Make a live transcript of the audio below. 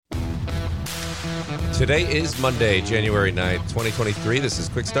Today is Monday, January 9th, 2023. This is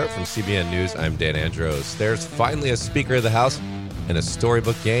Quick Start from CBN News. I'm Dan Andros. There's finally a Speaker of the House and a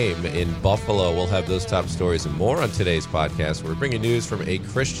Storybook game in Buffalo. We'll have those top stories and more on today's podcast. We're bringing news from a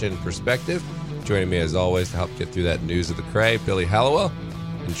Christian perspective. Joining me, as always, to help get through that news of the cray, Billy Hallowell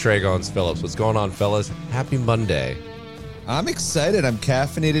and Trey Phillips. What's going on, fellas? Happy Monday. I'm excited. I'm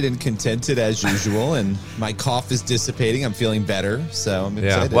caffeinated and contented as usual, and my cough is dissipating. I'm feeling better, so I'm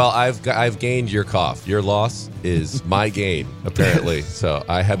excited. Yeah, well, I've gained your cough. Your loss is my gain, apparently. So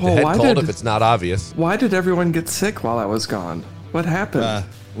I have the head cold if it's not obvious. Why did everyone get sick while I was gone? What happened?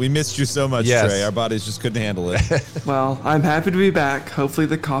 We missed you so much, Yes. Trey. Our bodies just couldn't handle it. Well, I'm happy to be back. Hopefully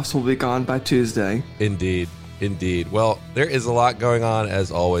the coughs will be gone by Tuesday. Indeed. Well, there is a lot going on,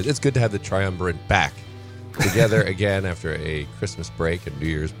 as always. It's good to have the triumvirate back together again after a Christmas break and New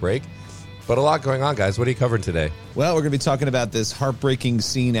Year's break. But a lot going on, guys. What are you covering today? Well, we're going to be talking about this heartbreaking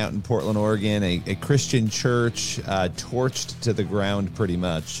scene out in Portland, Oregon, a Christian church torched to the ground pretty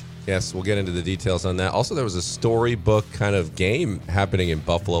much. Yes, we'll get into the details on that. Also, there was a storybook kind of game happening in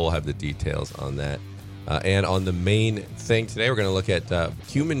Buffalo. We'll have the details on that. And on the main thing today, we're going to look at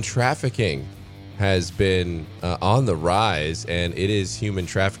human trafficking has been on the rise, and it is Human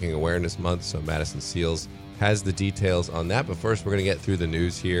Trafficking Awareness Month, so Madison Seals has the details on that. But first, we're going to get through the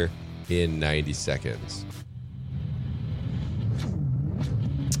news here in 90 seconds.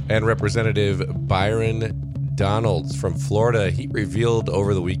 And Representative Byron Donalds from Florida, he revealed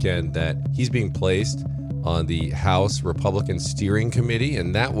over the weekend that he's being placed on the House Republican Steering Committee,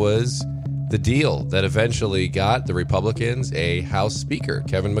 and that was the deal that eventually got the Republicans a House Speaker,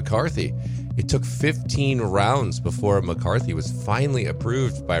 Kevin McCarthy. It took 15 rounds before McCarthy was finally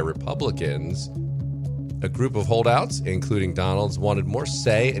approved by Republicans. A group of holdouts, including Donalds, wanted more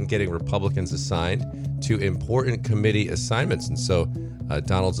say in getting Republicans assigned to important committee assignments. And so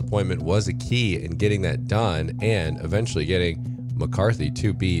Donalds' appointment was a key in getting that done and eventually getting McCarthy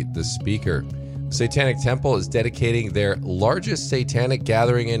to be the speaker. The Satanic Temple is dedicating their largest satanic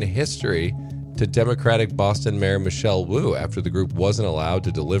gathering in history to Democratic Boston Mayor Michelle Wu after the group wasn't allowed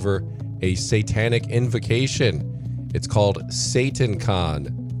to deliver a satanic invocation. It's called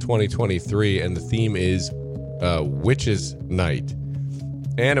SatanCon 2023, and the theme is Witches' Night.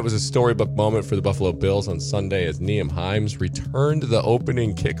 And it was a storybook moment for the Buffalo Bills on Sunday as Nyheim Hines returned the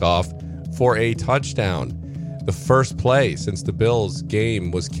opening kickoff for a touchdown. The first play since the Bills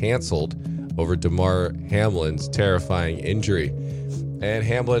game was canceled over Damar Hamlin's terrifying injury. And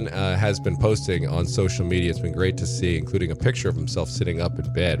Hamlin has been posting on social media. It's been great to see, including a picture of himself sitting up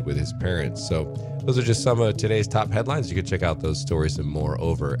in bed with his parents. So those are just some of today's top headlines. You can check out those stories and more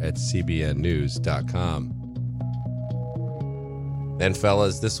over at cbnnews.com. And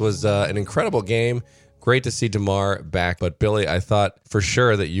fellas, this was an incredible game. Great to see Damar back. But Billy, I thought for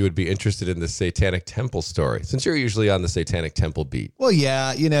sure that you would be interested in the Satanic Temple story, since you're usually on the Satanic Temple beat. Well,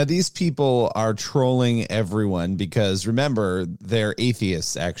 yeah, these people are trolling everyone because, remember, they're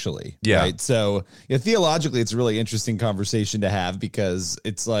atheists, actually. Yeah. Right? So, theologically, it's a really interesting conversation to have because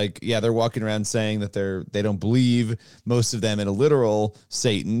it's like, they're walking around saying that they don't believe, most of them, in a literal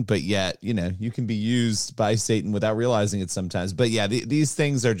Satan, but yet, you can be used by Satan without realizing it sometimes. But yeah, these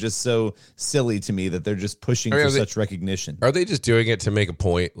things are just so silly to me that they're just pushing for such recognition. Are they just doing it to make a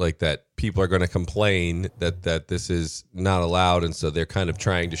point, like that people are going to complain that this is not allowed, and so they're kind of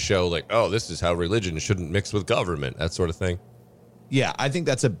trying to show, like, oh, this is how religion shouldn't mix with government, that sort of thing? Yeah, I think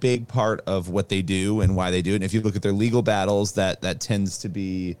that's a big part of what they do and why they do it. And if you look at their legal battles, that tends to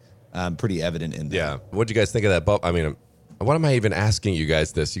be pretty evident in them. Yeah. What do you guys think of that? I mean, what am I even asking you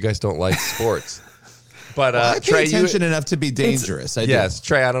guys this? You guys don't like sports. But I Trey, pay attention enough to be dangerous. Yes,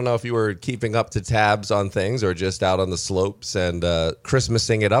 Trey, I don't know if you were keeping up to tabs on things or just out on the slopes and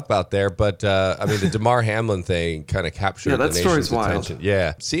Christmasing it up out there. But I mean, the Damar Hamlin thing kind of captured the nation's attention.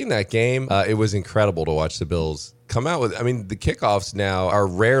 Yeah, seeing that game, it was incredible to watch the Bills come out with. I mean, the kickoffs now are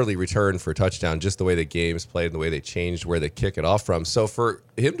rarely returned for a touchdown, just the way the game's played and the way they changed where they kick it off from. So for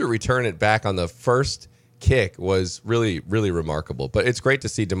him to return it back on the first kick was really, really remarkable. But it's great to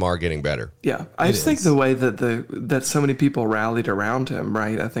see Damar getting better. Yeah, I just think the way that so many people rallied around him,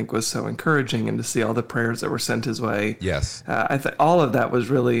 right, I think was so encouraging, and to see all the prayers that were sent his way. Yes. I think all of that was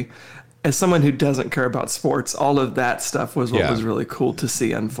really, as someone who doesn't care about sports, all of that stuff was what was really cool to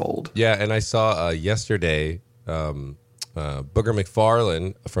see unfold. Yeah, and I saw yesterday Booger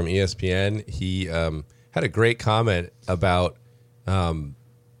McFarlane from ESPN, he had a great comment about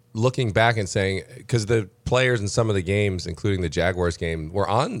looking back and saying, because the players in some of the games, including the Jaguars game, were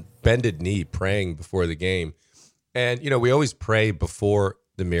on bended knee praying before the game. And, we always pray before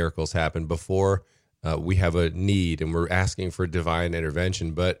the miracles happen, before we have a need and we're asking for divine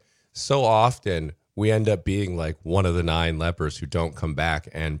intervention. But so often we end up being like one of the 9 lepers who don't come back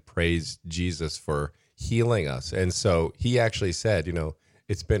and praise Jesus for healing us. And so he actually said,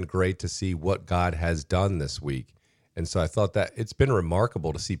 it's been great to see what God has done this week. And so I thought that it's been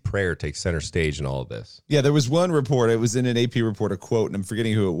remarkable to see prayer take center stage in all of this. Yeah, there was one report. It was in an AP report, a quote, and I'm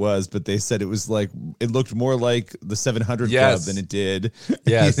forgetting who it was, but they said it was like, it looked more like the 700 Club than it did,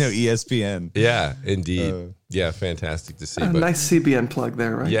 yes. ESPN. Yeah, indeed. Yeah, fantastic to see. Nice CBN plug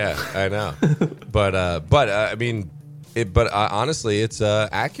there, right? Yeah, I know. but honestly, it's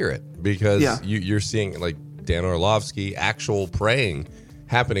accurate because you're seeing like Dan Orlovsky actual praying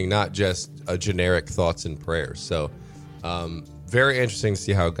happening, not just a generic thoughts and prayers. So very interesting to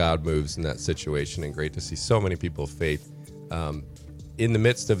see how God moves in that situation, and great to see so many people of faith in the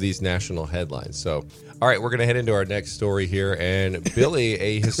midst of these national headlines. So, all right, we're going to head into our next story here. And Billy,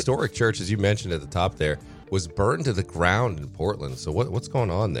 a historic church, as you mentioned at the top there, was burned to the ground in Portland. So what's going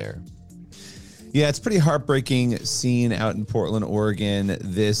on there? Yeah, it's pretty heartbreaking scene out in Portland, Oregon.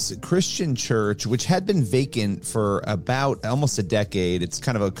 This Christian church, which had been vacant for about almost a decade, it's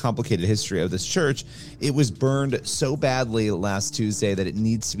kind of a complicated history of this church. It was burned so badly last Tuesday that it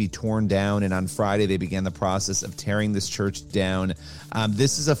needs to be torn down. And on Friday, they began the process of tearing this church down.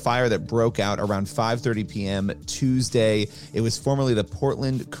 This is a fire that broke out around 5:30 p.m. Tuesday. It was formerly the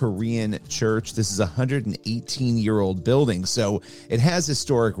Portland Korean Church. This is a 118-year-old building, so it has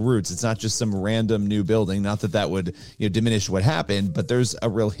historic roots. It's not just some random new building. Not that would diminish what happened, but there's a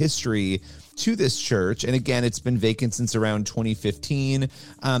real history to this church. And again, it's been vacant since around 2015.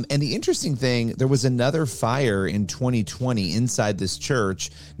 And the interesting thing, there was another fire in 2020 inside this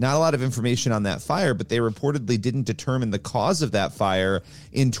church. Not a lot of information on that fire, but they reportedly didn't determine the cause of that fire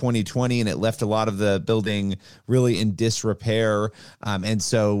in 2020, and it left a lot of the building really in disrepair. And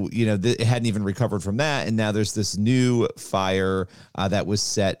so, it hadn't even recovered from that. And now there's this new fire that was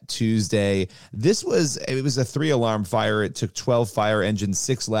set Tuesday. It was a 3-alarm fire. It took 12 fire engines,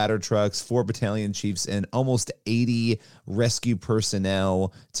 6 ladder trucks, 4 battalion chiefs, and almost 80 rescue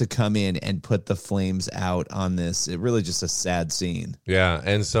personnel to come in and put the flames out on this. It really just a sad scene. Yeah.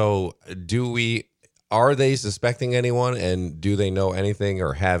 And so are they suspecting anyone, and do they know anything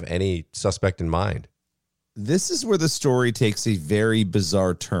or have any suspect in mind? This is where the story takes a very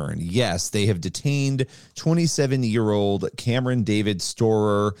bizarre turn. Yes, they have detained 27-year-old Cameron David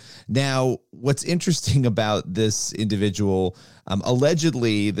Storer. Now, what's interesting about this individual,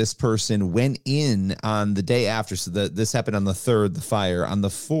 allegedly this person went in on the day after. So this happened on the 3rd, the fire. On the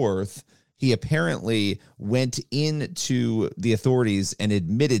 4th, he apparently went into the authorities and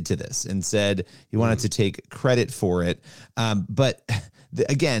admitted to this and said he wanted to take credit for it. But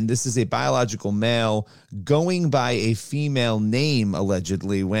again, this is a biological male going by a female name,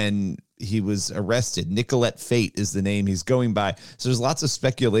 allegedly, when he was arrested. Nicolette Fate is the name he's going by. So there's lots of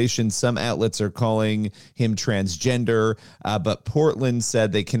speculation. Some outlets are calling him transgender, but Portland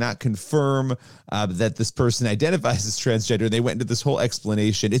said they cannot confirm that this person identifies as transgender. They went into this whole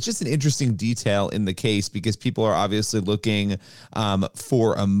explanation. It's just an interesting detail in the case because people are obviously looking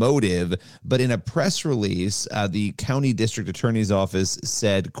for a motive. But in a press release, the county district attorney's office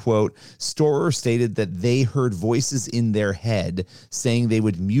said, quote, Storer stated that they heard voices in their head saying they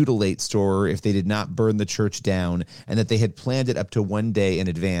would mutilate Storer if they did not burn the church down, and that they had planned it up to 1 day in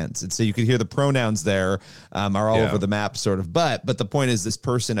advance. And so you can hear the pronouns there are all over the map, sort of. But the point is, this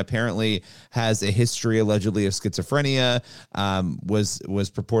person apparently has a history, allegedly, of schizophrenia, was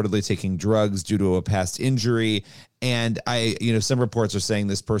purportedly taking drugs due to a past injury. And some reports are saying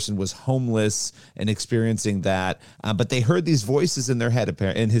this person was homeless and experiencing that, but they heard these voices in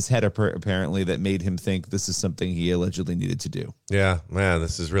his head apparently that made him think this is something he allegedly needed to do. Yeah, man,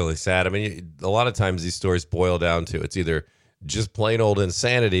 this is really sad. I mean, a lot of times these stories boil down to it's either just plain old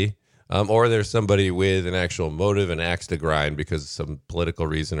insanity, or there's somebody with an actual motive and axe to grind because of some political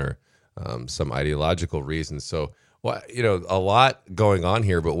reason or some ideological reason. So, a lot going on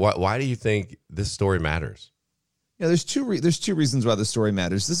here. But why do you think this story matters? There's two reasons why the story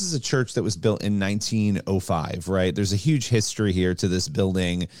matters. This is a church that was built in 1905, right? There's a huge history here to this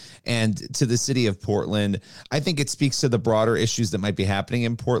building and to the city of Portland. I think it speaks to the broader issues that might be happening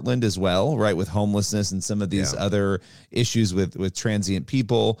in Portland as well, right? With homelessness and some of these other issues with transient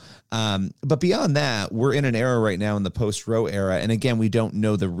people. But beyond that, we're in an era right now in the post-Roe era. And again, we don't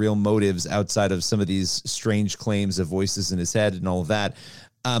know the real motives outside of some of these strange claims of voices in his head and all of that.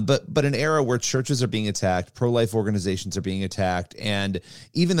 But an era where churches are being attacked, pro-life organizations are being attacked, and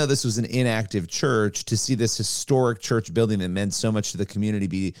even though this was an inactive church, to see this historic church building that meant so much to the community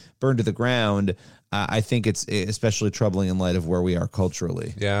be burned to the ground, I think it's especially troubling in light of where we are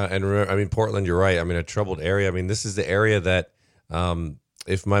culturally. Yeah, and Portland, you're right. I mean, a troubled area. I mean, this is the area that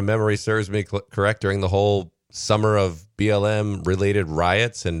if my memory serves me correct, during the whole summer of BLM related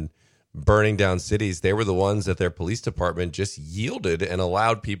riots and burning down cities, they were the ones that their police department just yielded and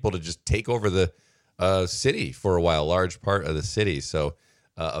allowed people to just take over the city for a while, large part of the city. So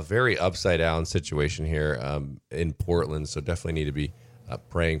a very upside down situation here in Portland. So definitely need to be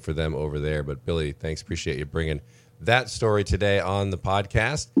praying for them over there. But Billy, thanks. Appreciate you bringing that story today on the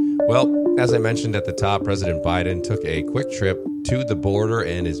podcast. Well, as I mentioned at the top, President Biden took a quick trip to the border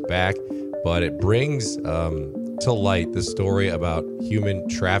and is back, but it brings to light the story about human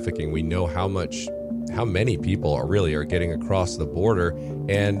trafficking. We know how many people are getting across the border,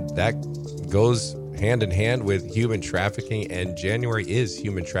 and that goes hand in hand with human trafficking, and January is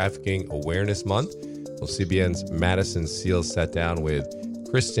Human Trafficking Awareness Month. Well, CBN's Madison Seals sat down with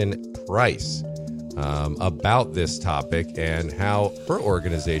Kristen Price about this topic and how her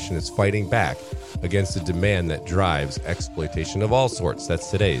organization is fighting back against the demand that drives exploitation of all sorts. That's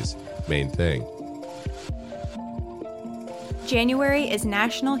today's main thing. January is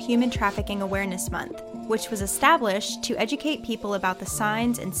National Human Trafficking Awareness Month, which was established to educate people about the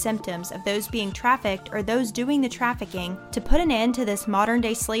signs and symptoms of those being trafficked or those doing the trafficking to put an end to this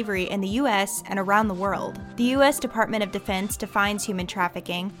modern-day slavery in the U.S. and around the world. The U.S. Department of Defense defines human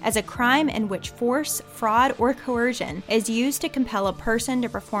trafficking as a crime in which force, fraud, or coercion is used to compel a person to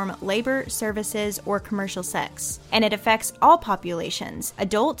perform labor, services, or commercial sex. And it affects all populations: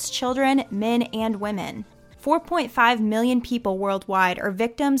 adults, children, men, and women. 4.5 million people worldwide are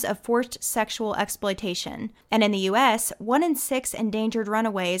victims of forced sexual exploitation, and in the U.S., 1 in 6 endangered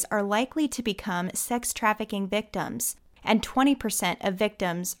runaways are likely to become sex trafficking victims, and 20% of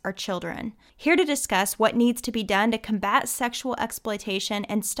victims are children. Here to discuss what needs to be done to combat sexual exploitation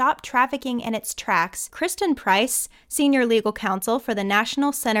and stop trafficking in its tracks, Kristen Price, Senior Legal Counsel for the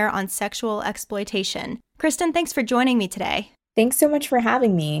National Center on Sexual Exploitation. Kristen, thanks for joining me today. Thanks so much for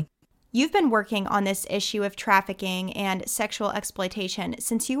having me. You've been working on this issue of trafficking and sexual exploitation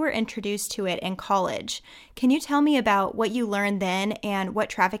since you were introduced to it in college. Can you tell me about what you learned then and what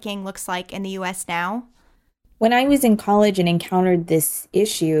trafficking looks like in the U.S. now? When I was in college and encountered this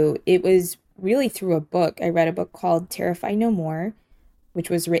issue, it was really through a book. I read a book called Terrify No More, which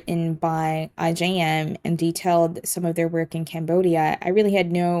was written by IJM and detailed some of their work in Cambodia. I really had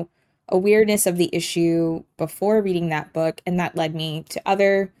no awareness of the issue before reading that book, and that led me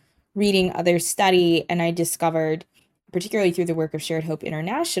to reading other study, and I discovered, particularly through the work of Shared Hope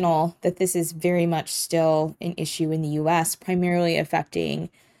International, that this is very much still an issue in the U.S., primarily affecting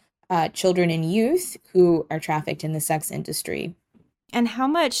children and youth who are trafficked in the sex industry. And how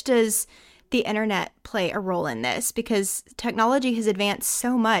much does the internet play a role in this? Because technology has advanced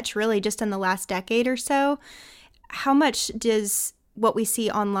so much, really, just in the last decade or so. How much does what we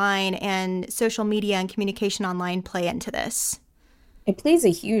see online and social media and communication online play into this? It plays a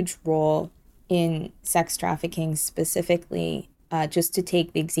huge role in sex trafficking specifically. Just to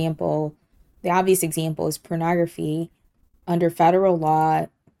take the obvious example is pornography. Under federal law,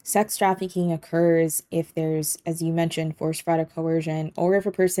 sex trafficking occurs if there's, as you mentioned, force, fraud, or coercion, or if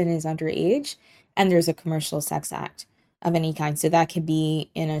a person is underage and there's a commercial sex act of any kind. So that could be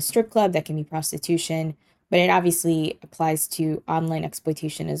in a strip club, that can be prostitution, but it obviously applies to online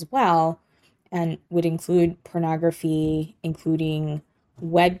exploitation as well, and would include pornography, including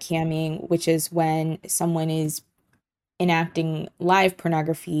webcamming, which is when someone is enacting live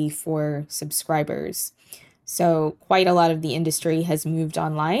pornography for subscribers. So quite a lot of the industry has moved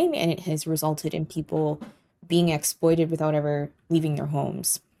online, and it has resulted in people being exploited without ever leaving their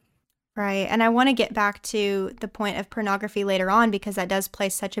homes. Right. And I want to get back to the point of pornography later on, because that does play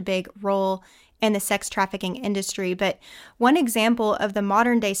such a big role in the sex trafficking industry. But one example of the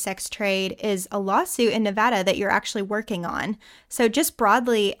modern day sex trade is a lawsuit in Nevada that you're actually working on. So just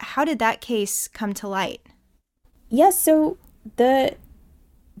broadly, how did that case come to light? Yes, so the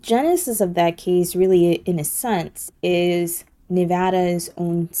genesis of that case really, in a sense, is Nevada's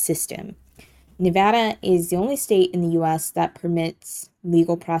own system. Nevada is the only state in the U.S. that permits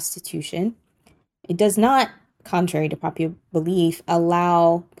legal prostitution. It does not, contrary to popular belief,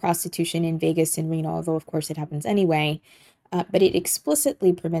 allow prostitution in Vegas and Reno, although of course it happens anyway, but it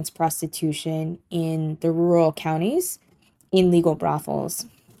explicitly permits prostitution in the rural counties in legal brothels.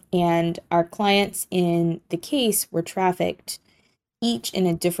 And our clients in the case were trafficked, each in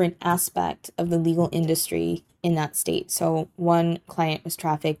a different aspect of the legal industry in that state. So one client was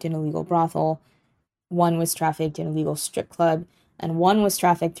trafficked in a legal brothel, one was trafficked in a legal strip club, and one was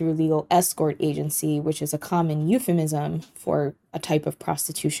trafficked through a legal escort agency, which is a common euphemism for a type of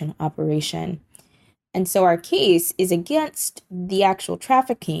prostitution operation. And so our case is against the actual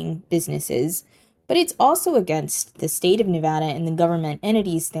trafficking businesses, but it's also against the state of Nevada and the government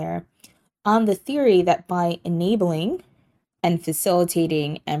entities there on the theory that by enabling and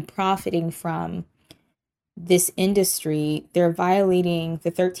facilitating and profiting from this industry, they're violating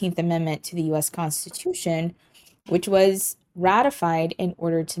the 13th Amendment to the U.S. Constitution, which was ratified in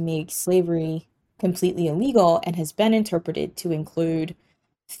order to make slavery completely illegal and has been interpreted to include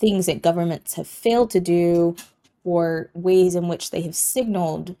things that governments have failed to do or ways in which they have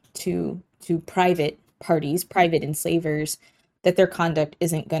signaled to private parties, private enslavers, that their conduct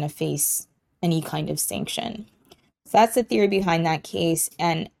isn't going to face any kind of sanction. So that's the theory behind that case.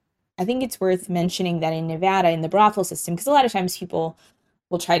 And I think it's worth mentioning that in Nevada, in the brothel system, because a lot of times people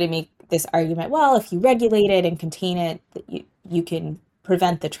will try to make this argument, well, if you regulate it and contain it, you can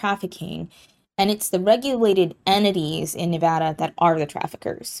prevent the trafficking. And it's the regulated entities in Nevada that are the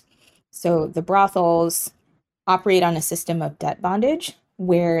traffickers. So the brothels operate on a system of debt bondage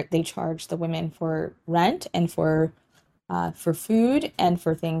where they charge the women for rent and for food and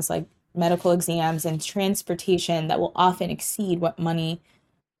for things like medical exams and transportation that will often exceed what money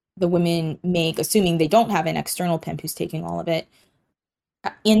the women make, assuming they don't have an external pimp who's taking all of it,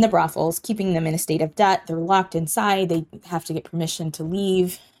 in the brothels, keeping them in a state of debt. They're locked inside. They have to get permission to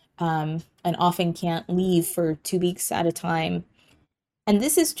leave, and often can't leave for 2 weeks at a time. And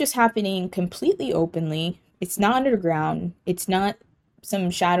this is just happening completely openly. It's not underground. It's not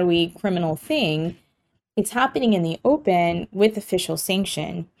some shadowy criminal thing. It's happening in the open with official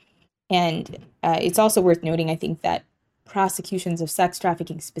sanction. And it's also worth noting, I think, that prosecutions of sex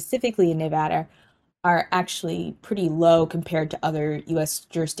trafficking, specifically in Nevada, are actually pretty low compared to other U.S.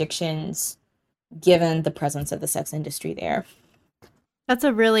 jurisdictions, given the presence of the sex industry there. That's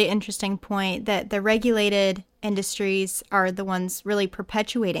a really interesting point, that the regulated industries are the ones really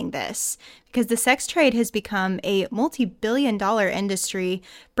perpetuating this, because the sex trade has become a multi-billion-dollar industry,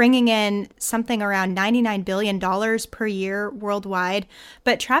 bringing in something around $99 billion per year worldwide.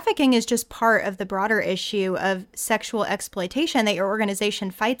 But trafficking is just part of the broader issue of sexual exploitation that your organization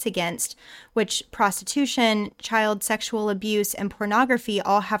fights against, which prostitution, child sexual abuse, and pornography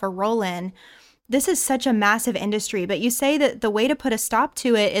all have a role in. This is such a massive industry, but you say that the way to put a stop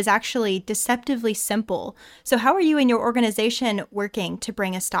to it is actually deceptively simple. So how are you and your organization working to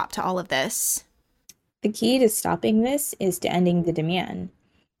bring a stop to all of this? The key to stopping this is to ending the demand.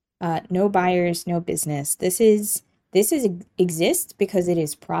 No buyers, no business. This exists because it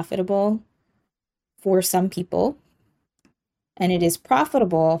is profitable for some people. And it is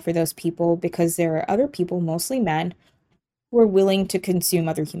profitable for those people because there are other people, mostly men, who are willing to consume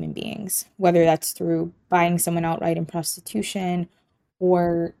other human beings, whether that's through buying someone outright in prostitution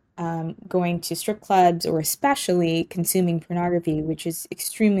or going to strip clubs, or especially consuming pornography, which is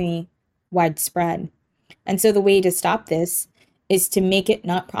extremely widespread. And so the way to stop this is to make it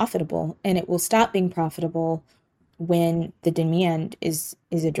not profitable, and it will stop being profitable when the demand is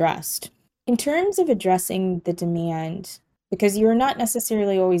addressed. In terms of addressing the demand, because you're not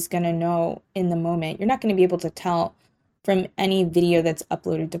necessarily always going to know in the moment, you're not going to be able to tell from any video that's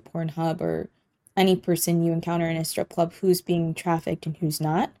uploaded to Pornhub or any person you encounter in a strip club who's being trafficked and who's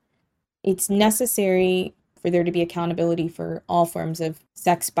not. It's necessary for there to be accountability for all forms of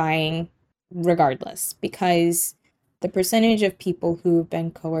sex buying regardless, because the percentage of people who have been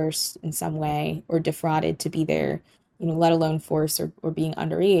coerced in some way or defrauded to be there, let alone forced or being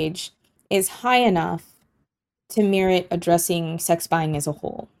underage, is high enough to merit addressing sex buying as a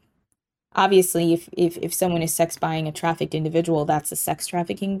whole. Obviously, if someone is sex buying a trafficked individual, that's a sex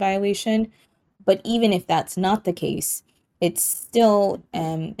trafficking violation. But even if that's not the case, it's still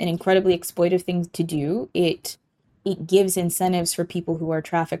an incredibly exploitive thing to do. It gives incentives for people who are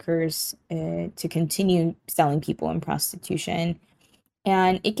traffickers to continue selling people in prostitution.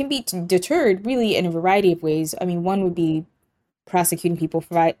 And it can be deterred really in a variety of ways. I mean, one would be prosecuting people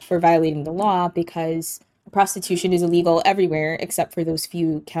for violating the law, because prostitution is illegal everywhere except for those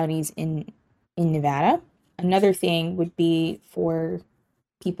few counties in Nevada. Another thing would be for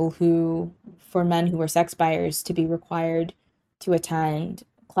men who are sex buyers to be required to attend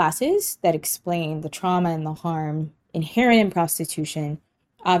classes that explain the trauma and the harm inherent in prostitution,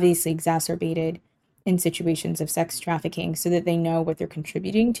 obviously exacerbated in situations of sex trafficking, so that they know what they're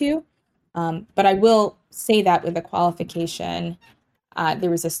contributing to. But I will say that with a qualification.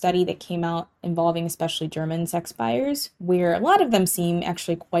 There was a study that came out involving especially German sex buyers, where a lot of them seem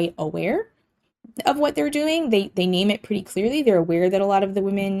actually quite aware of what they're doing. They name it pretty clearly. They're aware that a lot of the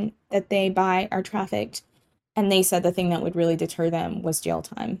women that they buy are trafficked. And they said the thing that would really deter them was jail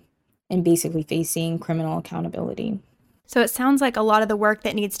time and basically facing criminal accountability. So it sounds like a lot of the work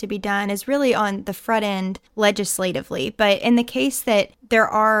that needs to be done is really on the front end legislatively. But in the case that there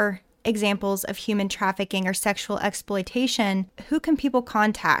are examples of human trafficking or sexual exploitation, who can people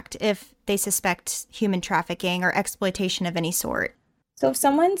contact if they suspect human trafficking or exploitation of any sort? So if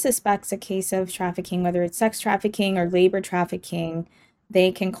someone suspects a case of trafficking, whether it's sex trafficking or labor trafficking,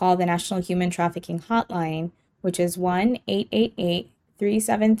 they can call the National Human Trafficking Hotline, which is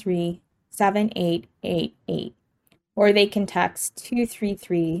 1-888-373-7888. Or they can text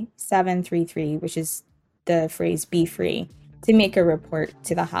 233-733, which is the phrase "be free," to make a report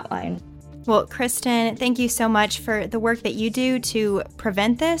to the hotline. Well, Kristen, thank you so much for the work that you do to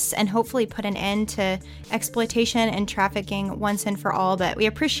prevent this and hopefully put an end to exploitation and trafficking once and for all. But we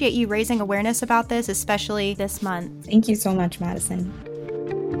appreciate you raising awareness about this, especially this month. Thank you so much, Madison.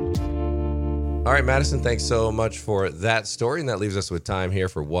 All right, Madison, thanks so much for that story. And that leaves us with time here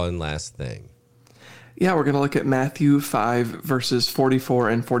for one last thing. Yeah, we're going to look at Matthew 5, verses 44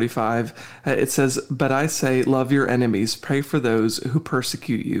 and 45. It says, "But I say, love your enemies, pray for those who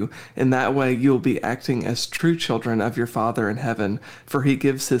persecute you. In that way, you'll be acting as true children of your Father in heaven. For he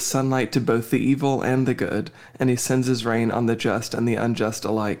gives his sunlight to both the evil and the good, and he sends his rain on the just and the unjust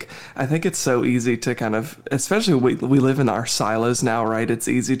alike." I think it's so easy to kind of, especially we live in our silos now, right? It's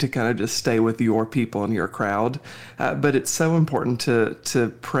easy to kind of just stay with your people and your crowd. But it's so important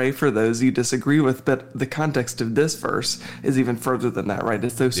to pray for those you disagree with. But the context of this verse is even further than that, right?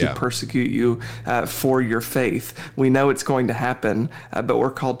 It's those who persecute you for your faith. We know it's going to happen, but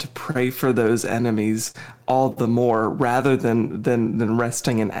we're called to pray for those enemies all the more rather than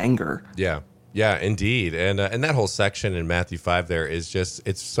resting in anger. Yeah, indeed. And that whole section in Matthew 5 there is just,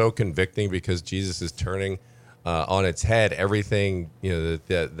 it's so convicting because Jesus is turning on its head everything,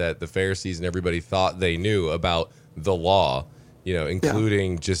 that the Pharisees and everybody thought they knew about the law.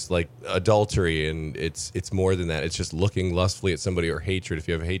 Including just like adultery, and it's more than that. It's just looking lustfully at somebody, or hatred. If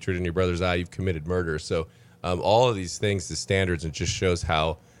you have hatred in your brother's eye, you've committed murder. So all of these things, the standards, and just shows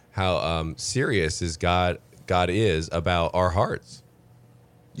how serious is God is about our hearts.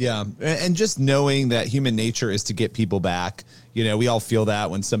 Yeah, and just knowing that human nature is to get people back. We all feel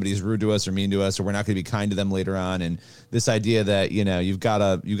that when somebody's rude to us or mean to us, or we're not going to be kind to them later on. And this idea that, you've got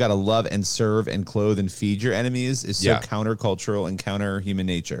to love and serve and clothe and feed your enemies is so countercultural and counter human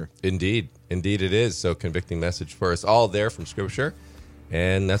nature. Indeed it is. So convicting message for us all there from Scripture.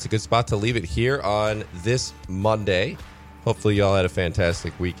 And that's a good spot to leave it here on this Monday. Hopefully y'all had a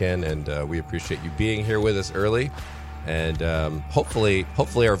fantastic weekend, and we appreciate you being here with us early. And hopefully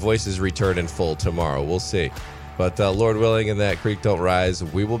our voices return in full tomorrow. We'll see. But Lord willing, and that creek don't rise,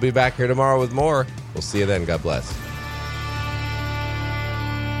 we will be back here tomorrow with more. We'll see you then. God bless.